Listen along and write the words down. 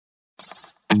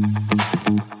Hello,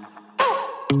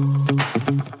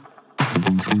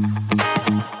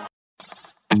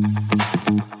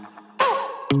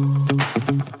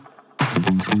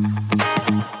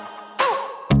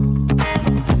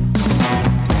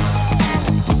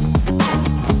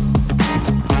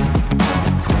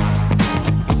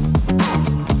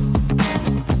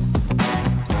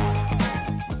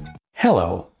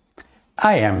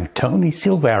 I am Tony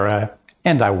Silvera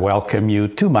and I welcome you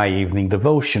to my evening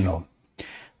devotional.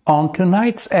 On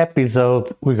tonight's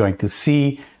episode, we're going to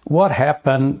see what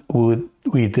happened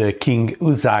with King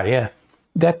Uzziah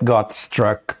that got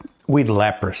struck with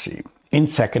leprosy. In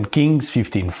 2 Kings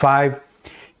 15:5,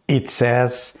 it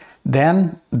says,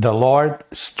 "Then the Lord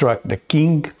struck the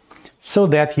king so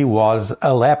that he was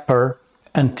a leper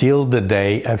until the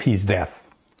day of his death.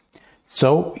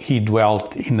 So he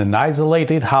dwelt in an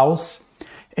isolated house,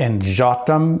 and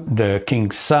Jotham, the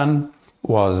king's son,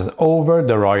 was over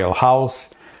the royal house,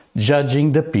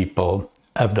 judging the people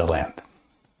of the land."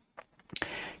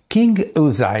 King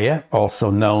Uzziah,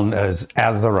 also known as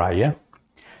Azariah,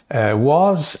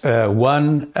 was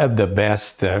one of the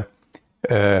best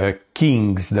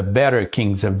kings, the better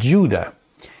kings of Judah.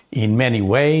 In many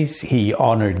ways, he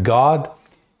honored God.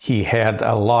 He had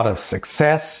a lot of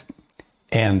success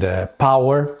and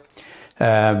power,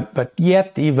 but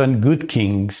yet even good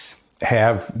kings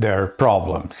have their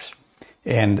problems.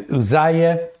 And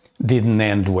Uzziah didn't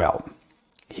end well.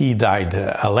 He died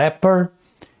a leper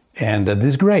and a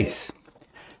disgrace.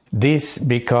 This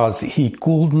because he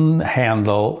couldn't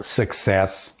handle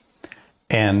success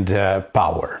and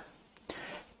power.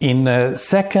 In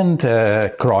Second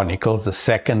Chronicles, the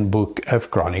second book of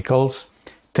Chronicles,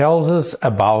 tells us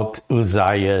about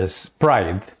Uzziah's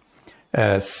pride,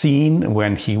 seen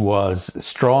when he was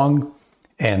strong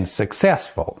and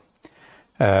successful.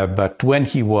 But when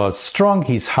he was strong,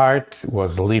 his heart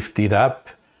was lifted up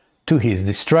to his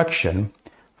destruction,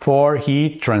 for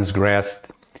he transgressed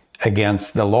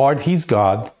against the Lord his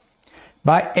God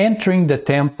by entering the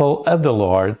temple of the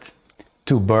Lord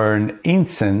to burn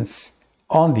incense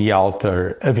on the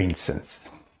altar of incense.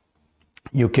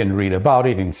 You can read about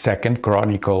it in 2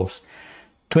 Chronicles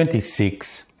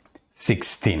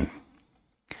 26:16.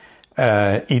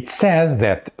 It says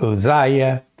that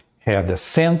Uzziah had a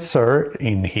censer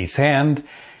in his hand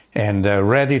and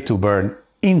ready to burn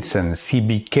incense. He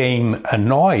became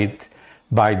annoyed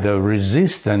by the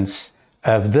resistance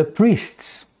of the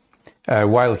priests.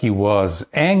 While he was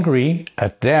angry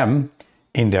at them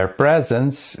in their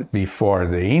presence before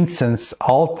the incense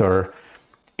altar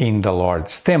in the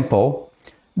Lord's temple,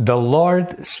 the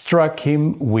Lord struck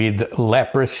him with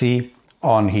leprosy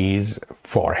on his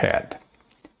forehead.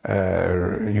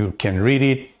 You can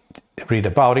read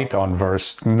about it on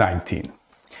verse 19.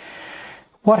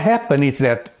 What happened is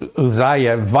that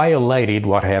Uzziah violated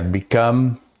what had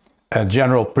become a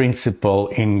general principle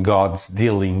in God's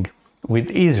dealing with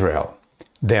Israel,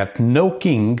 that no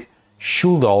king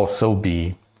should also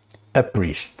be a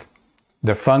priest.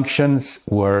 The functions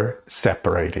were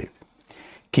separated.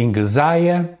 King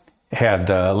Uzziah had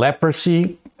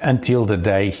leprosy until the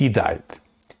day he died.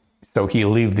 So he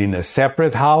lived in a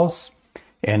separate house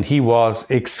and he was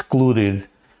excluded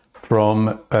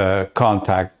from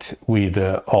contact with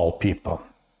all people.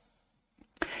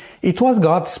 It was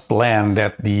God's plan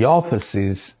that the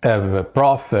offices of a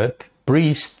prophet,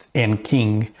 priest, and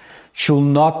king should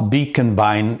not be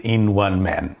combined in one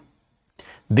man.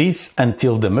 This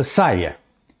until the Messiah,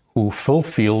 who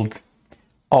fulfilled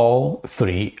all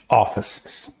three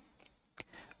offices.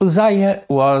 Uzziah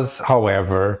was,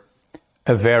 however,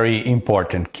 a very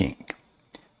important king.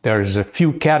 There's a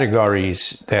few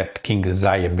categories that King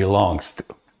Uzziah belongs to.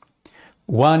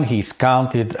 One, he's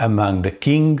counted among the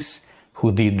kings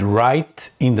who did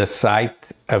right in the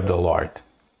sight of the Lord.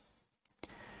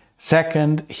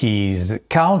 Second, he's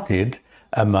counted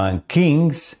among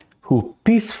kings who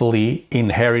peacefully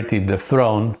inherited the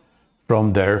throne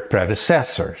from their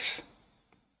predecessors.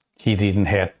 He didn't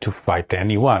have to fight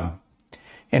anyone.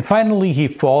 And finally, he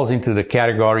falls into the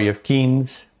category of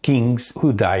kings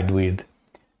who died with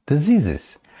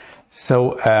diseases.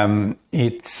 So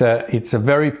it's a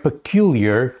very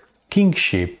peculiar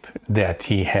kingship that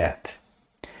he had.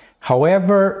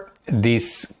 However,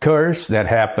 this curse that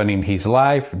happened in his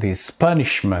life, this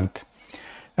punishment,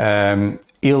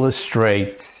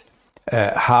 illustrates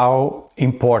how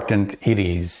important it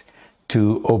is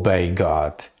to obey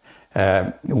God.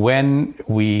 When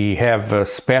we have a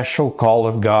special call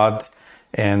of God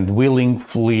and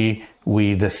willingly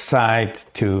we decide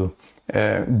to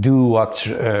do what's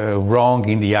wrong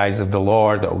in the eyes of the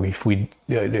Lord, or if we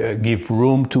give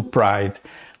room to pride,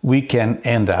 we can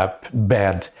end up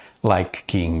bad like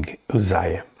King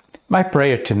Uzziah. My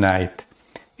prayer tonight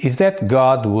is that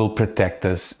God will protect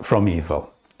us from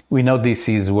evil. We know this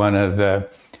is one of the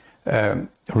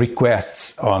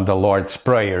requests on the Lord's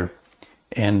Prayer,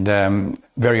 and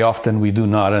very often we do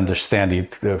not understand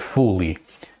it fully.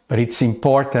 But it's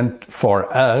important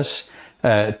for us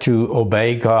to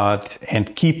obey God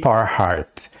and keep our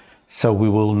heart, so we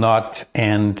will not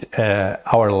end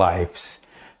our lives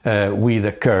with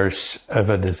a curse of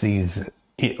a disease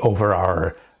over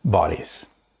our bodies.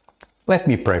 Let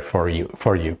me pray for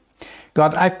you.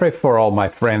 God, I pray for all my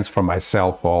friends, for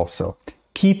myself also.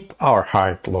 Keep our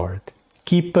heart, Lord.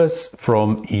 Keep us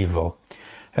from evil.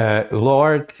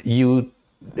 Lord, you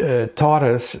taught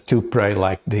us to pray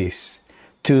like this,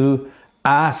 to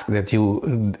ask that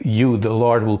you, the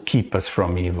Lord, will keep us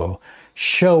from evil.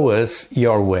 Show us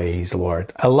your ways,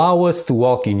 Lord. Allow us to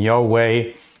walk in your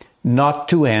way, not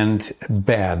to end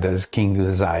bad as King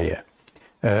Uzziah.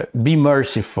 Be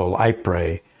merciful, I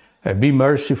pray. Be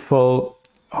merciful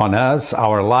on us,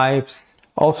 our lives,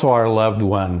 also our loved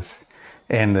ones,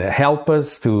 and help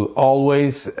us to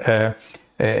always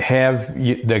have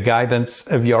the guidance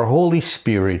of your Holy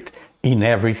Spirit in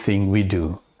everything we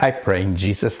do. I pray in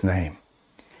Jesus' name.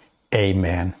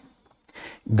 Amen.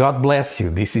 God bless you.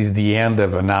 This is the end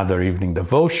of another evening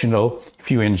devotional.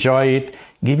 If you enjoy it,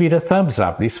 give it a thumbs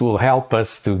up. This will help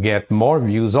us to get more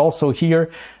views. Also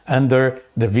here under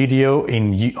the video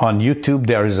on YouTube,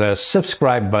 there is a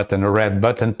subscribe button, a red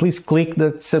button. Please click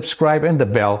the subscribe and the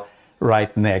bell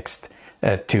right next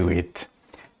to it.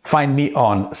 Find me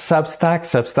on Substack.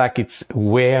 Substack, it's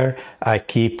where I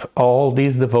keep all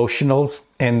these devotionals.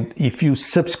 And if you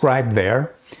subscribe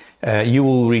there, you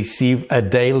will receive a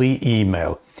daily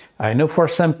email. I know for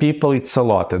some people it's a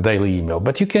lot, a daily email,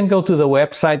 but you can go to the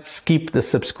website, skip the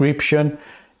subscription,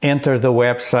 enter the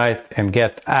website and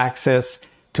get access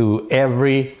to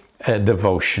every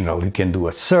devotional. You can do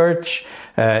a search.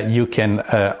 You can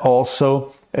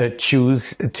also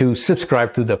choose to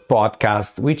subscribe to the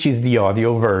podcast, which is the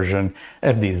audio version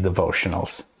of these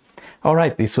devotionals. All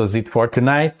right, this was it for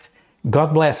tonight.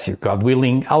 God bless you. God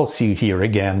willing, I'll see you here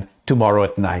again tomorrow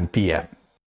at 9 p.m.